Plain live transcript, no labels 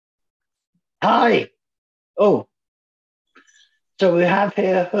Hi. Oh, so we have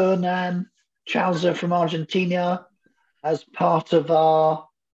here Hernan Chousa from Argentina as part of our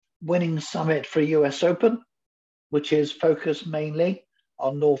winning summit for US Open, which is focused mainly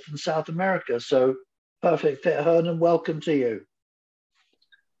on North and South America. So perfect fit, Hernan. Welcome to you.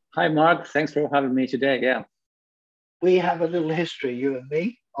 Hi, Mark. Thanks for having me today. Yeah. We have a little history, you and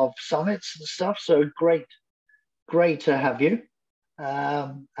me, of summits and stuff. So great to have you.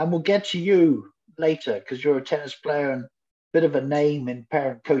 And we'll get to you later because you're a tennis player and a bit of a name in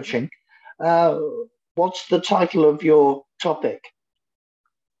parent coaching. Uh, what's the title of your topic?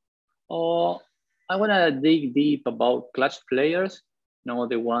 Oh, I want to dig deep about clutch players.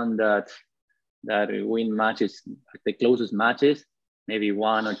 The one that win matches, the closest matches, maybe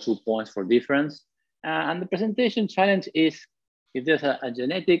 1 or 2 points for difference. And the presentation challenge is if there's a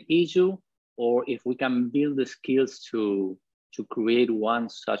genetic issue or if we can build the skills to create one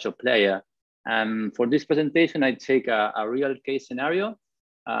such a player. And for this presentation, I take a real case scenario,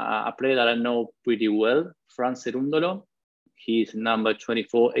 a player that I know pretty well, Fran Cerundolo. He's number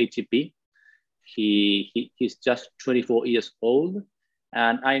 24 ATP. He's just 24 years old.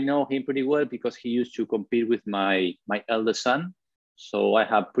 And I know him pretty well because he used to compete with my eldest son. So I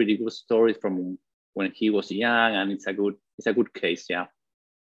have pretty good stories from when he was young, and it's a good case, yeah.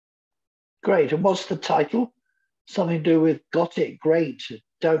 Great. And what's the title? Something to do with got it great,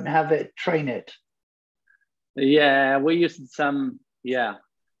 don't have it, train it. Yeah, we used some, yeah.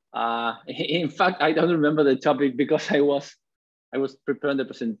 In fact, I don't remember the topic because I was preparing the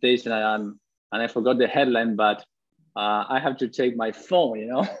presentation and I forgot the headline, but I have to take my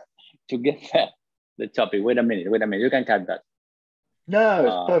phone, to get the topic. Wait a minute. You can cut that. No,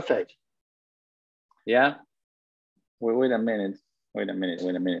 it's perfect. Yeah. Wait a minute.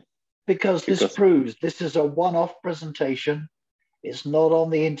 Because this proves this is a one-off presentation. It's not on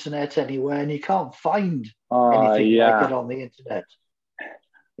the internet anywhere, and you can't find anything like it on the internet.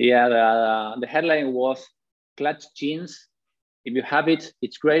 Yeah, the headline was clutch genes. If you have it,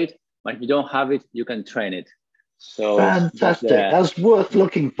 it's great. But if you don't have it, you can train it. So fantastic. That's worth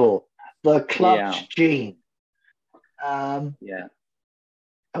looking for. The clutch gene. Yeah.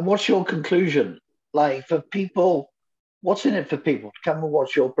 And what's your conclusion? Like for people, what's in it for people to come and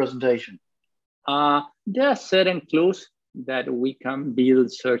watch your presentation? There are certain clues that we can build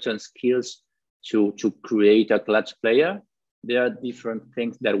certain skills to create a clutch player. There are different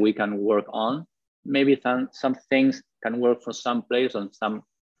things that we can work on. Maybe some things can work for some players and some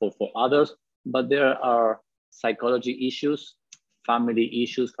for others, but there are psychology issues, family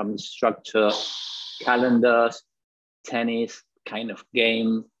issues, family structure, calendars, tennis kind of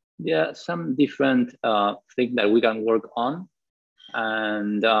game. There are some different things that we can work on,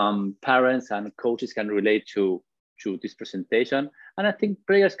 and parents and coaches can relate to this presentation. And I think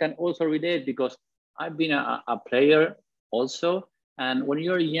players can also relate because I've been a player also. And when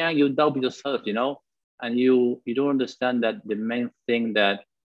you're young, you doubt yourself, and you don't understand that the main thing that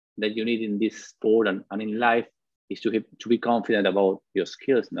you need in this sport and in life is to be confident about your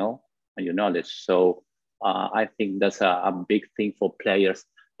skills, and your knowledge. So I think that's a big thing for players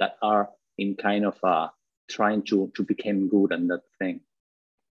that are in kind of trying to become good at that thing.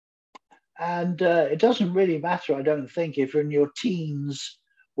 And it doesn't really matter, I don't think, if you're in your teens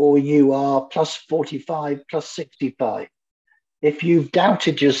or you are plus 45, plus 65. If you've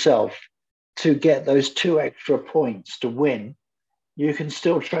doubted yourself to get those 2 extra points to win, you can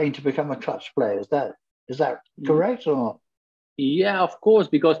still train to become a clutch player. Is that correct or not? Yeah, of course,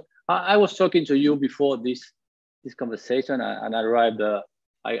 because I was talking to you before this conversation, and I arrived.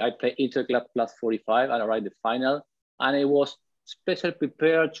 I played Interclub plus 45, and I arrived the final, and I was specially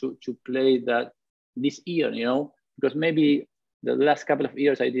prepared to play that this year, because maybe the last couple of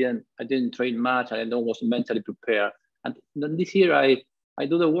years I didn't train much, and I was mentally prepared. And then this year I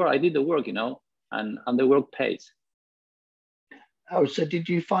do the work. I did the work, and the work pays. Oh, so did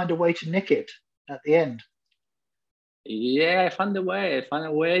you find a way to nick it at the end? Yeah, I found a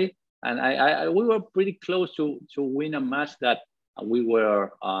way, and we were pretty close to win a match that we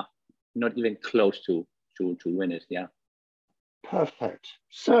were not even close to win it. Yeah. Perfect.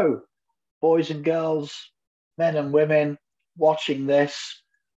 So, boys and girls, men and women watching this,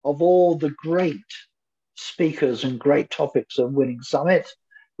 of all the great speakers and great topics of Winning Summit,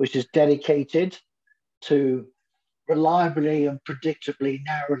 which is dedicated to reliably and predictably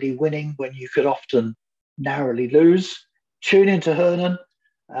narrowly winning when you could often narrowly lose. Tune into Hernan.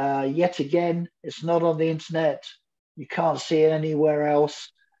 Yet again, it's not on the internet. You can't see it anywhere else.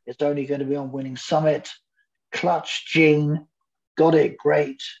 It's only going to be on Winning Summit. Clutch gene, got it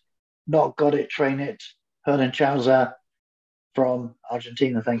great, not got it train it. Hernan Chousa from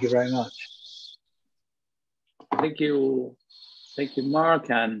Argentina, thank you very much. thank you, Mark.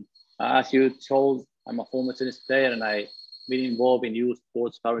 And as you told, I'm a former tennis player, and I've been involved in youth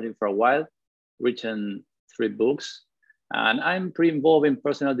sports parenting for a while. Written 3 books, and I'm pretty involved in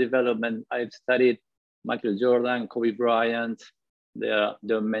personal development. I've studied Michael Jordan, Kobe Bryant, their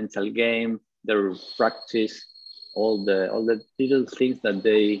mental game, their practice, all the little things that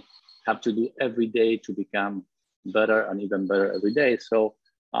they have to do every day to become better and even better every day. So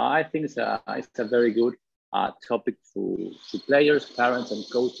I think it's a very good topic to players, parents, and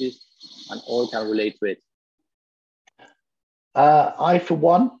coaches, and all can relate to it. I, for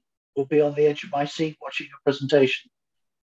one, will be on the edge of my seat watching your presentation.